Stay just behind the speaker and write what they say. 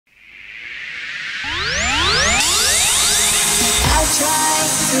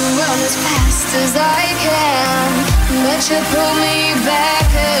to run as fast as I can, but you pull me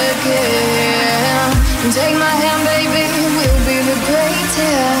back again. Take my hand, baby, we'll be the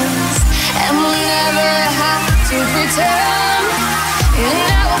greatest, and we'll never have to pretend. And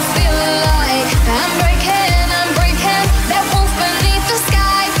I will feel like I'm breaking that wolf beneath the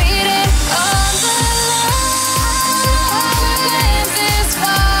sky, beating on the line. Went this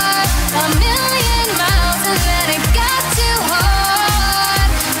far, a million miles, and then it got too hard.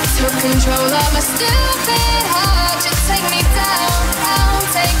 Took control of my stupid heart. You take me down, down,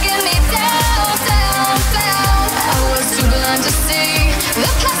 taking me down, down, down. I was too blind to see the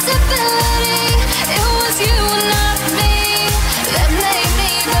possibility. It was you, not me, that made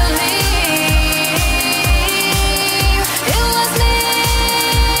me believe it was me.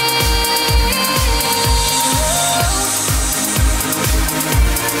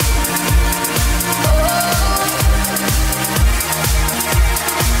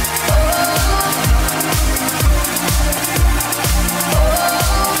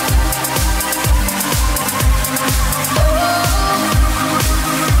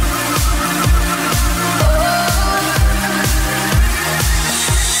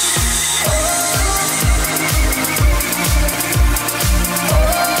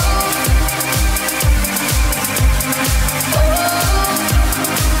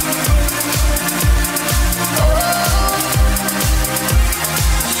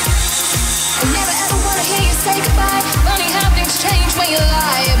 Say goodbye. Funny how things change when you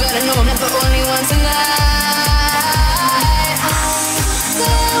lie, but I know I'm not the only one tonight. I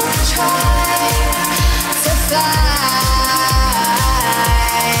still try to find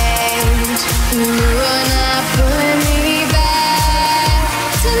you are not pulling me back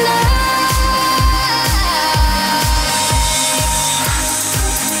tonight.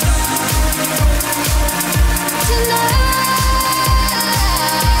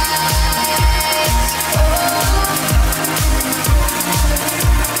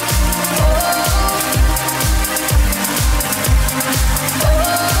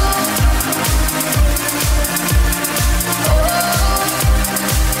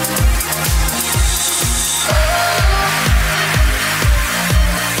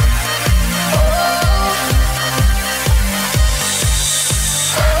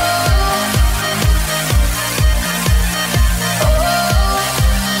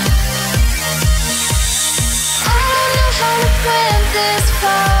 This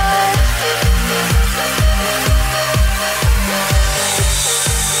far,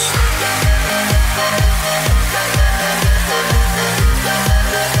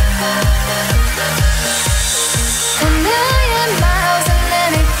 a million miles, and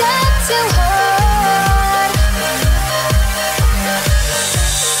then it got too hard.